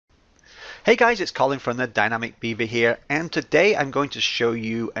Hey guys, it's Colin from the Dynamic Beaver here, and today I'm going to show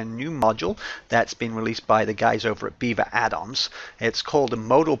you a new module that's been released by the guys over at Beaver Addons. It's called the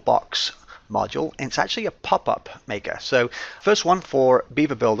Modal Box module, and it's actually a pop-up maker. So first one for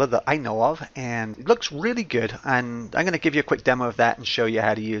Beaver Builder that I know of, and it looks really good, and I'm going to give you a quick demo of that and show you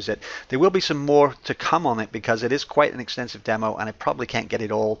how to use it. There will be some more to come on it because it is quite an extensive demo and I probably can't get it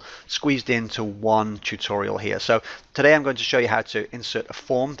all squeezed into one tutorial here. So today I'm going to show you how to insert a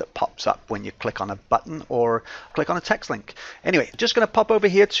form that pops up when you click on a button or click on a text link. Anyway, just going to pop over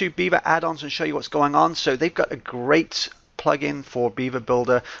here to Beaver Addons and show you what's going on. So they've got a great plugin for Beaver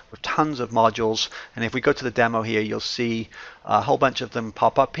Builder with tons of modules, and if we go to the demo here, you'll see a whole bunch of them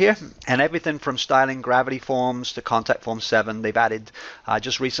pop up here, and everything from styling gravity forms to contact form 7. They've added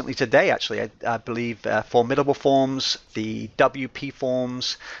just recently today, actually, I believe, formidable forms, the WP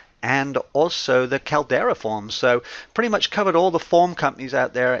forms, and also the Caldera forms. So pretty much covered all the form companies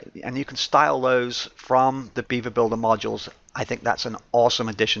out there, and you can style those from the Beaver Builder modules. I think that's an awesome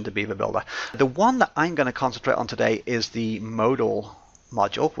addition to Beaver Builder. The one that I'm going to concentrate on today is the modal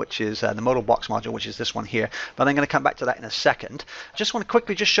module, which is the Modal Box module, which is this one here, but I'm going to come back to that in a second. Just want to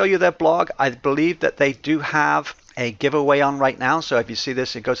quickly just show you their blog. I believe that they do have a giveaway on right now, so if you see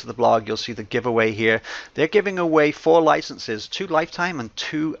this, it goes to the blog, you'll see the giveaway here. They're giving away 4 licenses, 2 lifetime and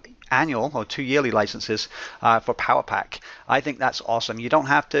 2 annual or 2 yearly licenses for Powerpack. I think that's awesome. You don't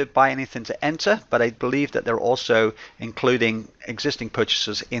have to buy anything to enter, but I believe that they're also including existing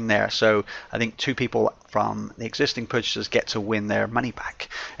purchasers in there. So I think 2 people from the existing purchasers get to win their money back.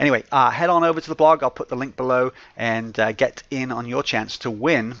 Anyway, head on over to the blog. I'll put the link below and get in on your chance to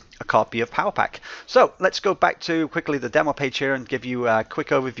win a copy of Powerpack. So let's go back to quickly the demo page here and give you a quick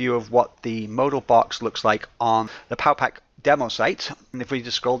overview of what the Modal Box looks like on the Powerpack demo site. And if we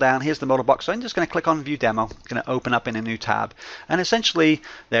just scroll down, here's the Modal Box. So I'm just going to click on View Demo. It's going to open up in a new tab, and essentially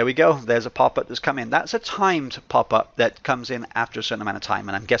there we go, there's a pop-up that's come in. That's a timed pop-up that comes in after a certain amount of time,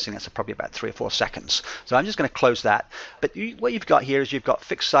 and I'm guessing that's probably about 3 or 4 seconds. So I'm just going to close that. But what you've got here is you've got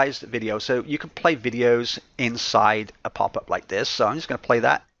fixed sized video, so you can play videos inside a pop-up like this. So I'm just going to play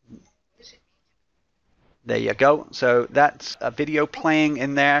that. There you go. So that's a video playing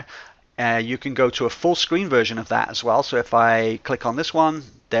in there. You can go to a full screen version of that as well. So if I click on this one,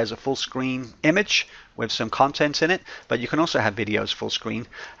 there's a full screen image with some content in it, but you can also have videos full screen.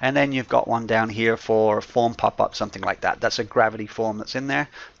 And then you've got one down here for form pop-up, something like that. That's a gravity form that's in there,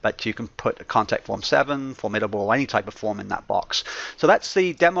 but you can put a contact form 7, formidable, any type of form in that box. So that's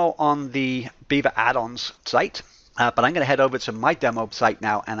the demo on the Beaver Addons site. But I'm going to head over to my demo site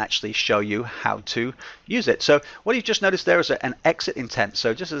now and actually show you how to use it. So what you've just noticed there is an exit intent.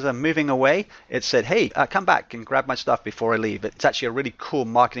 So just as I'm moving away, it said, hey, come back and grab my stuff before I leave. It's actually a really cool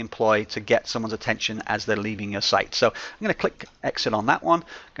marketing ploy to get someone's attention as they're leaving your site. So I'm going to click exit on that one.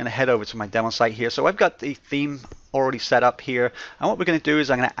 I'm going to head over to my demo site here. So I've got the theme already set up here, and what we're going to do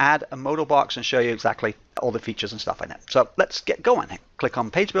is I'm going to add a Modal Box and show you exactly all the features and stuff in it. So let's get going. Click on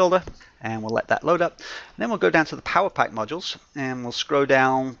Page Builder and we'll let that load up, and then we'll go down to the Powerpack modules and we'll scroll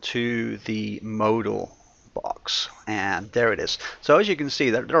down to the Modal Box, and there it is. So as you can see,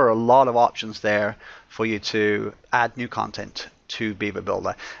 there are a lot of options there for you to add new content to Beaver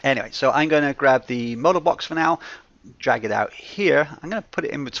Builder. Anyway, so I'm going to grab the Modal Box for now, drag it out here. I'm going to put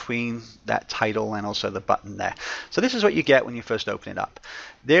it in between that title and also the button there. So this is what you get when you first open it up.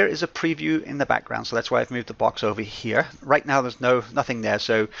 There is a preview in the background, so that's why I've moved the box over here. Right now there's nothing there,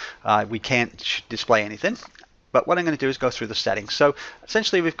 so we can't display anything. But what I'm going to do is go through the settings. So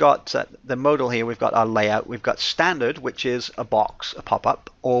essentially we've got the modal here, we've got our layout, we've got standard, which is a box, a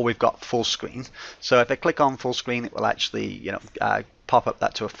pop-up, or we've got full screen. So if I click on full screen, it will actually pop up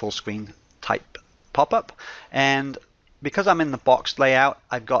that to a full screen type pop-up. And because I'm in the box layout,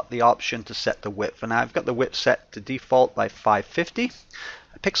 I've got the option to set the width, and I've got the width set to default by 550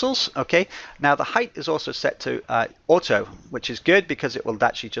 pixels. Okay, now the height is also set to auto, which is good because it will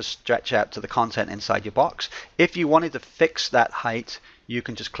actually just stretch out to the content inside your box. If you wanted to fix that height, you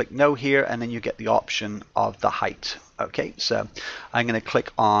can just click no here, and then you get the option of the height. Okay, so I'm going to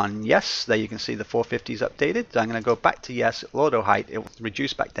click on yes. There you can see the 450 is updated. I'm going to go back to yes, it'll auto height, it will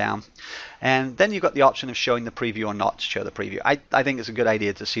reduce back down, and then you've got the option of showing the preview or not to show the preview. I think it's a good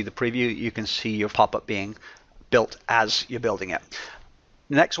idea to see the preview. You can see your pop-up being built as you're building it.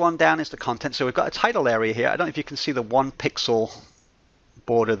 The next one down is the content. So we've got a title area here. I don't know if you can see the 1 pixel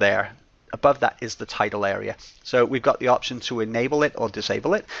border there. Above that is the title area. So we've got the option to enable it or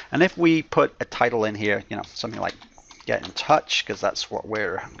disable it. And if we put a title in here, something like get in touch, because that's what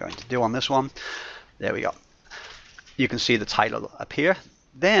we're going to do on this one. There we go. You can see the title appear.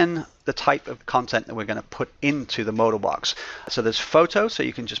 then the type of content that we're going to put into the modal box. So there's photo, so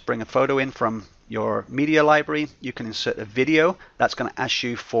you can just bring a photo in from your media library. You can insert a video. That's going to ask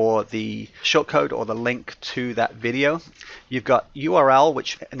you for the shortcode or the link to that video. You've got URL,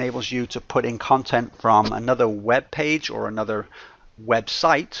 which enables you to put in content from another web page or another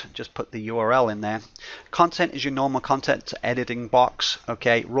website. Just put the URL in there. Content is your normal content editing box.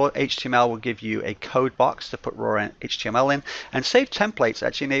 Okay, raw HTML will give you a code box to put raw HTML in, and save templates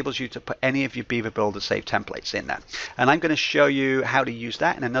actually enables you to put any of your Beaver Builder save templates in there. And I'm going to show you how to use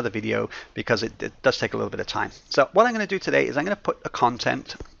that in another video because it does take a little bit of time. So what I'm going to do today is I'm going to put a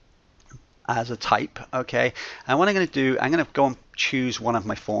content as a type, okay, and what I'm going to do, I'm going to go and choose one of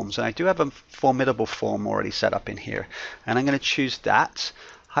my forms, and I do have a formidable form already set up in here, and I'm going to choose that,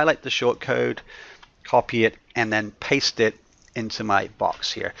 highlight the shortcode, copy it, and then paste it into my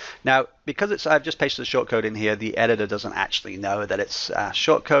box here. Now, because I've just pasted the shortcode in here, the editor doesn't actually know that it's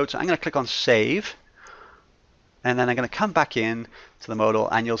shortcode, so I'm going to click on save, and then I'm going to come back in to the modal,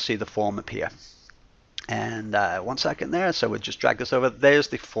 and you'll see the form appear. And 1 second there, so we'll just drag this over. There's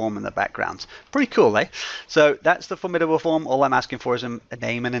the form in the background. Pretty cool, eh? So that's the formidable form. All I'm asking for is a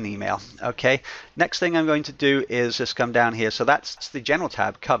name and an email. Okay. Next thing I'm going to do is just come down here. So that's the general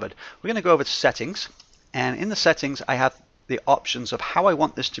tab covered. We're going to go over to settings, and in the settings I have the options of how I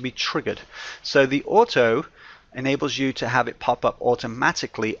want this to be triggered. So the auto enables you to have it pop up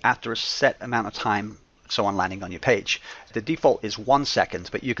automatically after a set amount of time, someone landing on your page. The default is 1 second,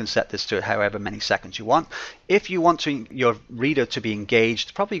 but you can set this to however many seconds you want. If you want your reader to be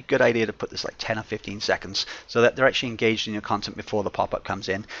engaged, probably a good idea to put this like 10 or 15 seconds so that they're actually engaged in your content before the pop-up comes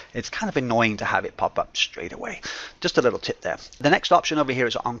in. It's kind of annoying to have it pop up straight away. Just a little tip there. The next option over here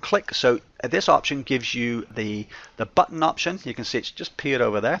is on click. So this option gives you the button option. You can see it's just appeared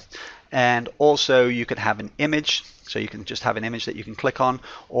over there. And also you could have an image, so you can just have an image that you can click on,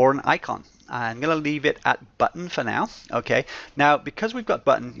 or an icon. I'm going to leave it at button for now. Okay. Now, because we've got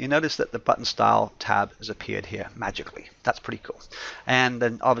button, you notice that the button style tab has appeared here magically. That's pretty cool. And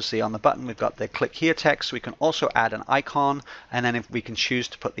then obviously on the button, we've got the click here text. We can also add an icon, and then if we can choose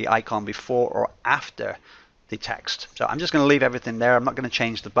to put the icon before or after the text. So I'm just going to leave everything there. I'm not going to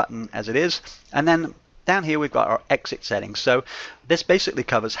change the button as it is. And then down here, we've got our exit settings. So this basically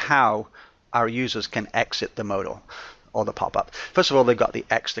covers how our users can exit the modal or the pop-up. First of all, they've got the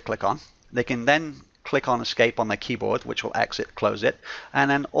X to click on. They can then click on escape on their keyboard, which will exit, close it.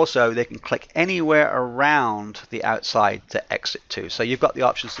 And then also they can click anywhere around the outside to exit to. So you've got the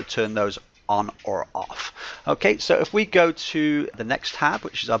options to turn those on or off. Okay, so if we go to the next tab,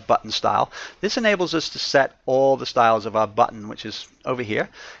 which is our button style, this enables us to set all the styles of our button, which is over here.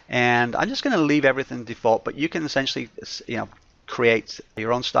 And I'm just going to leave everything default, but you can essentially, create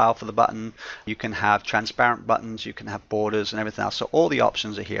your own style for the button. You can have transparent buttons, you can have borders and everything else. So all the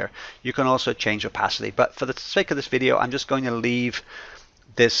options are here. You can also change opacity, but for the sake of this video, I'm just going to leave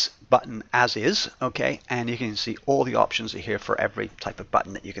this button as is, okay? And you can see all the options are here for every type of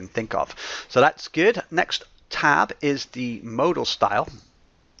button that you can think of. So that's good. Next tab is the modal style.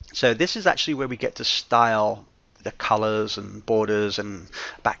 So this is actually where we get to style the colors and borders and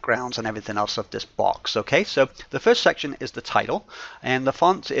backgrounds and everything else of this box. Okay, so the first section is the title, and the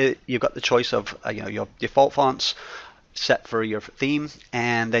font, you've got the choice of your default fonts set for your theme,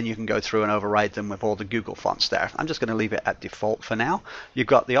 and then you can go through and override them with all the Google fonts there. I'm just going to leave it at default for now. You've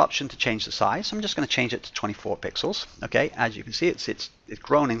got the option to change the size. I'm just going to change it to 24 pixels. Okay, as you can see, it's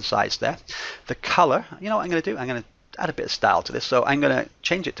grown in size there. The color, what I'm going to do? I'm going to add a bit of style to this, so I'm going to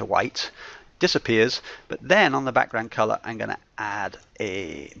change it to white. Disappears, but then on the background color I'm going to add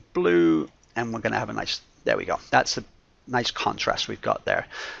a blue, and we're going to have a nice, there we go, that's a nice contrast we've got there.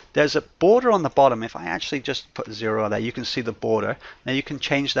 There's a border on the bottom. If I actually just put 0 there, you can see the border. Now you can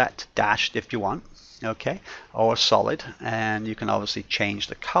change that to dashed if you want, okay, or solid, and you can obviously change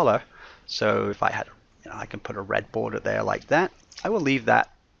the color. So if I had, I can put a red border there like that. I will leave that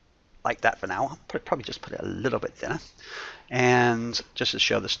like that for now. I'll probably just put it a little bit thinner, and just to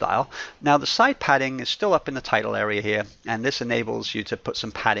show the style. Now the side padding is still up in the title area here, and this enables you to put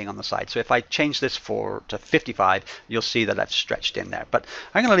some padding on the side. So if I change this to 55, you'll see that I've stretched in there, but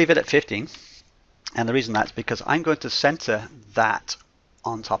I'm going to leave it at 15, and the reason that's because I'm going to center that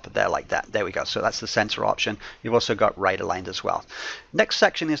on top of there like that. There we go. So that's the center option. You've also got right aligned as well. Next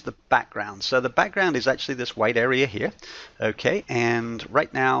section is the background. So the background is actually this white area here. Okay, and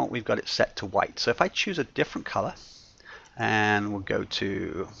right now we've got it set to white. So if I choose a different color, and we'll go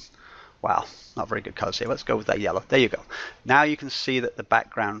to Wow, not very good colors here. Let's go with that yellow. There you go. Now you can see that the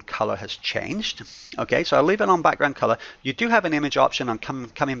background color has changed. Okay, so I'll leave it on background color. You do have an image option. I'm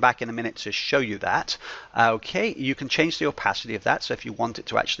coming back in a minute to show you that. Okay, you can change the opacity of that. So if you want it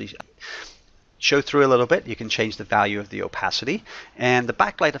to actually show through a little bit, you can change the value of the opacity. And the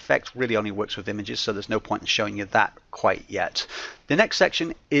backlight effect really only works with images, so there's no point in showing you that quite yet. The next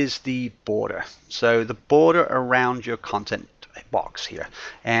section is the border. So the border around your content box here.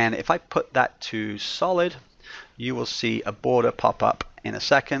 And if I put that to solid, you will see a border pop up in a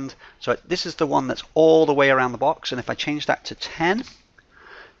second. So this is the one that's all the way around the box. And if I change that to 10,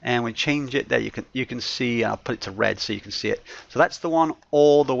 and we change it there, you can see, I'll put it to red so you can see it. So that's the one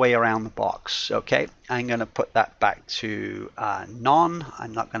all the way around the box. Okay, I'm going to put that back to none.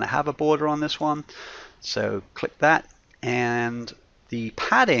 I'm not going to have a border on this one. So click that. And the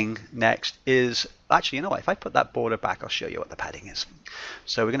padding next is, actually, you know what, if I put that border back, I'll show you what the padding is.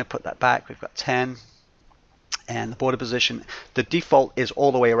 So we're going to put that back. We've got 10. And the border position, the default is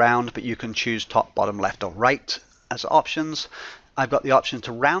all the way around, but you can choose top, bottom, left, or right as options. I've got the option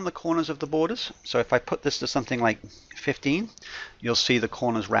to round the corners of the borders. So if I put this to something like 15, you'll see the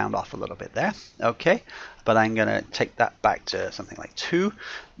corners round off a little bit there. Okay, but I'm going to take that back to something like 2.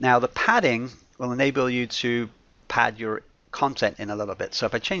 Now the padding will enable you to pad your content in a little bit. So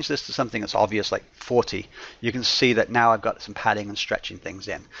if I change this to something that's obvious like 40, you can see that now I've got some padding and stretching things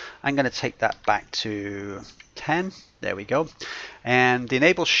in. I'm going to take that back to 10. There we go. And the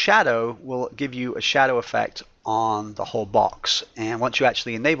enable shadow will give you a shadow effect on the whole box. And once you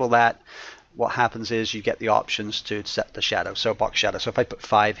actually enable that, what happens is you get the options to set the shadow. So box shadow. So if I put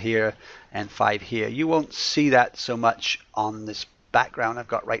 5 here and 5 here, you won't see that so much on this background I've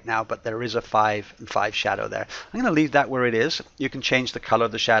got right now, but there is a 5 and 5 shadow there. I'm going to leave that where it is. You can change the color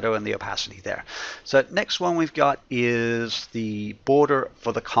of the shadow and the opacity there. So next one we've got is the border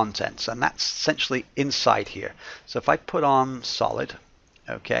for the contents, and that's essentially inside here. So if I put on solid,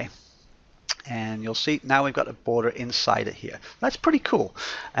 okay, and you'll see now we've got a border inside it here. That's pretty cool,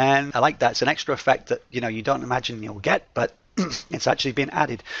 and I like that. It's an extra effect that you don't imagine you'll get, but it's actually been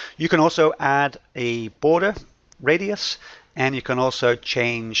added. You can also add a border radius, and you can also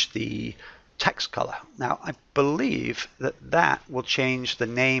change the text color. Now I believe that that will change the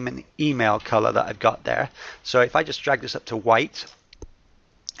name and email color that I've got there. So if I just drag this up to white,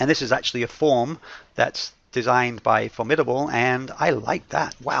 and this is actually a form that's designed by Formidable, and I like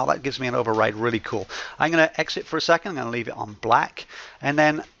that. Wow, that gives me an override. Really cool. I'm going to exit for a second. I'm going to leave it on black, and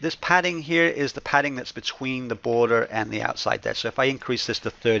then this padding here is the padding that's between the border and the outside there. So if I increase this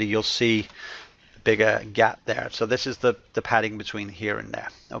to 30, you'll see bigger gap there. So this is the padding between here and there.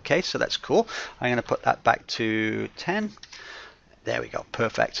 Okay, so that's cool. I'm going to put that back to 10. There we go,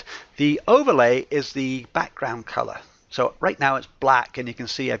 perfect. The overlay is the background color. So right now it's black, and you can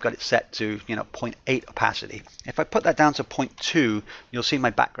see I've got it set to 0.8 opacity. If I put that down to 0.2, you'll see my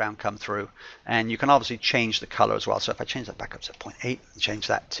background come through, and you can obviously change the color as well. So if I change that back up to 0.8 and change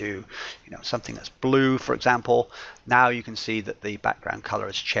that to something that's blue, for example, now you can see that the background color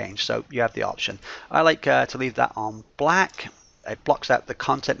has changed. So you have the option. I like to leave that on black. It blocks out the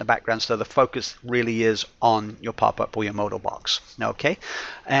content in the background, so the focus really is on your pop-up or your modal box. Okay,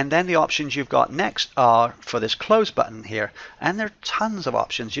 and then the options you've got next are for this close button here, and there are tons of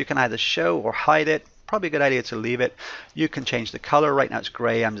options. You can either show or hide it. Probably a good idea to leave it. You can change the color. Right now it's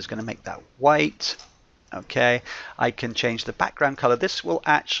gray. I'm just going to make that white. Okay, I can change the background color. This will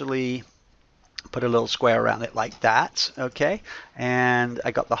actually put a little square around it like that. Okay, and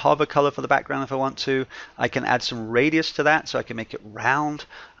I got the hover color for the background if I want to. I can add some radius to that, so I can make it round.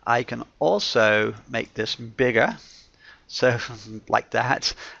 I can also make this bigger, so like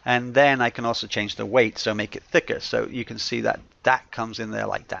that, and then I can also change the weight, so make it thicker, so you can see that that comes in there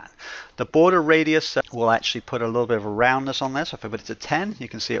like that. The border radius will actually put a little bit of a roundness on this. So if I put it to 10, you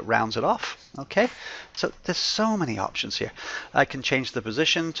can see it rounds it off. Okay, so there's so many options here. I can change the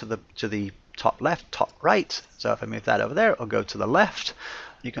position to the top left, top right. So if I move that over there, it'll go to the left.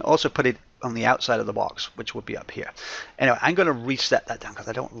 You can also put it on the outside of the box, which will be up here. Anyway, I'm going to reset that down because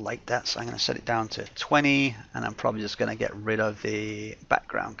I don't like that. So I'm going to set it down to 20, and I'm probably just going to get rid of the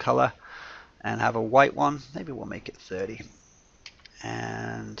background color and have a white one. Maybe we'll make it 30.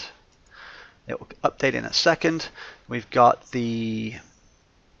 And it will update in a second. We've got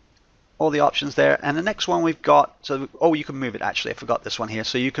all the options there, and the next one we've got, so you can move it. Actually, I forgot this one here.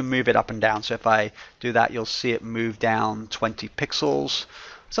 So you can move it up and down. So if I do that, you'll see it move down 20 pixels.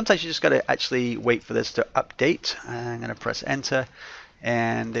 Sometimes you just got to actually wait for this to update. I'm going to press enter,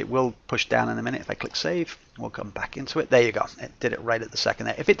 and it will push down in a minute. If I click save, we'll come back into it. There you go. It did it right at the second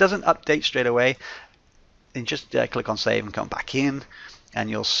there. If it doesn't update straight away, then just click on save and come back in. and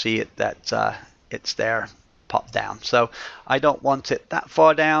you'll see it that it's there, pop down. So I don't want it that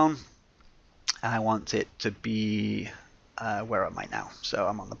far down. I want it to be, where am I now? So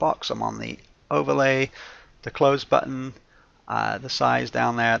I'm on the box, I'm on the overlay, the close button, the size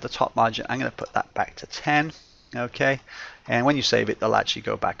down there, the top margin, I'm going to put that back to 10. Okay, and when you save it, they'll actually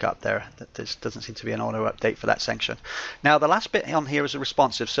go back up there. There doesn't seem to be an auto update for that section. Now the last bit on here is a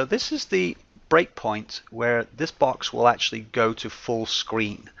responsive. So this is the breakpoint where this box will actually go to full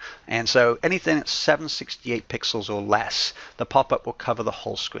screen, and so anything that's 768 pixels or less, the pop-up will cover the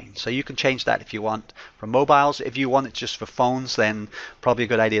whole screen. So you can change that if you want for mobiles. If you want it just for phones, then probably a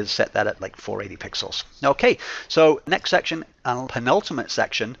good idea to set that at like 480 pixels. Okay, so next section and penultimate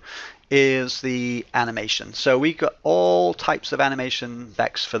section is the animation. So we got all types of animation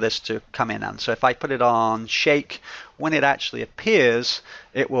effects for this to come in on. So if I put it on shake, when it actually appears,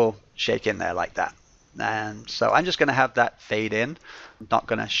 it will shake in there like that. And so I'm just going to have that fade in. I'm not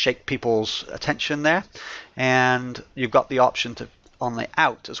going to shake people's attention there. And you've got the option to on the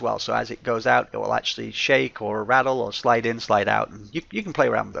out as well. So as it goes out, it will actually shake or rattle or slide in, slide out, and you can play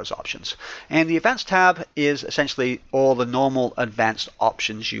around with those options. And the advanced tab is essentially all the normal advanced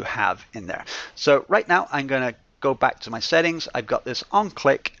options you have in there. So right now I'm going to go back to my settings. I've got this on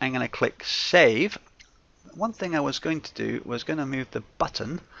click. I'm going to click save. One thing I was going to do was going to move the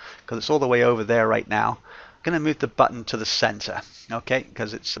button, because it's all the way over there right now. I'm going to move the button to the center, okay,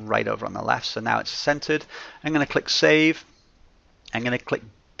 because it's right over on the left. So now it's centered. I'm going to click save. I'm going to click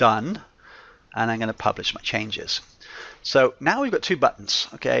done, and I'm going to publish my changes. So now we've got two buttons,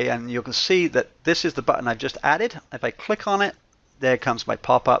 okay, and you can see that this is the button I've just added. If I click on it, there comes my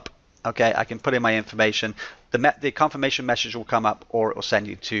pop-up. Okay, I can put in my information. The confirmation message will come up, or it will send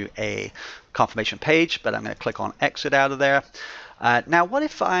you to a confirmation page, but I'm going to click on exit out of there. Now what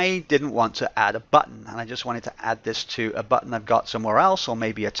if I didn't want to add a button, and I just wanted to add this to a button I've got somewhere else, or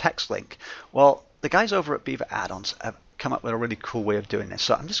maybe a text link? Well, the guys over at Beaver Addons have come up with a really cool way of doing this.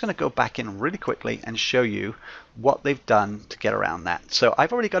 So I'm just going to go back in really quickly and show you what they've done to get around that. So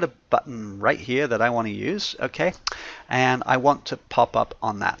I've already got a button right here that I want to use, okay, and I want to pop up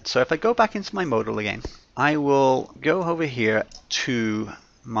on that. So if I go back into my modal again, I will go over here to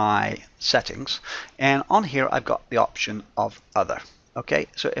my settings, and on here I've got the option of other. Okay,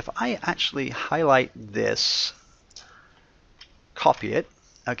 so if I actually highlight this, copy it,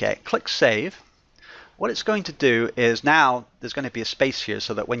 okay, click save, what it's going to do is now there's going to be a space here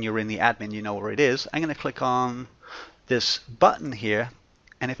so that when you're in the admin you know where it is. I'm going to click on this button here,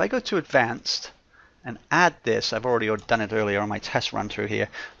 and if I go to advanced and add this, I've already done it earlier on my test run through here,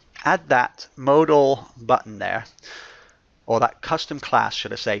 add that modal button there, or that custom class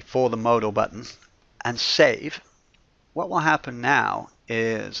should I say, for the modal button, and save. What will happen now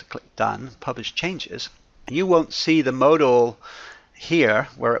is click done, publish changes, and you won't see the modal here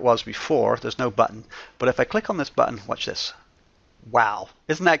where it was before. There's no button, but if I click on this button, watch this. Wow,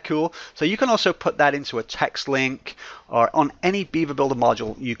 isn't that cool? So you can also put that into a text link, or on any Beaver Builder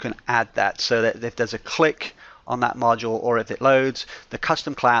module you can add that, so that if there's a click on that module or if it loads, the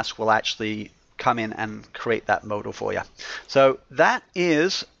custom class will actually come in and create that modal for you. So that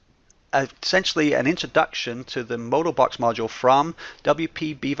is essentially an introduction to the Modal Box module from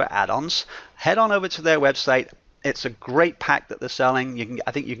WPBeaver Addons. Head on over to their website. It's a great pack that they're selling.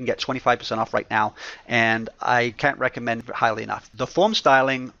 I think you can get 25% off right now, and I can't recommend it highly enough. The form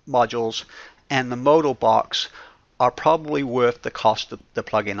styling modules and the Modal Box are probably worth the cost of the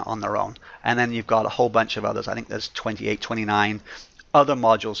plugin on their own. And then you've got a whole bunch of others. I think there's 28, 29 other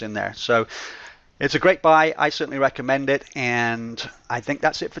modules in there. So it's a great buy. I certainly recommend it, and I think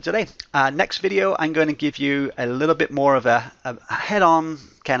that's it for today. Next video, I'm going to give you a little bit more of a head-on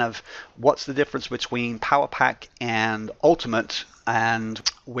kind of what's the difference between Power Pack and Ultimate, and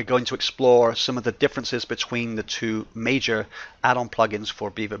we're going to explore some of the differences between the two major add-on plugins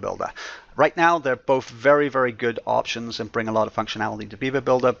for Beaver Builder. Right now, they're both very, very good options and bring a lot of functionality to Beaver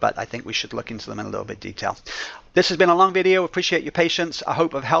Builder, but I think we should look into them in a little bit of detail. This has been a long video. Appreciate your patience. I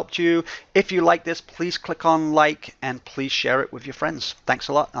hope I've helped you. If you like this, please click on like and please share it with your friends. Thanks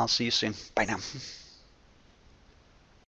a lot, and I'll see you soon. Bye now.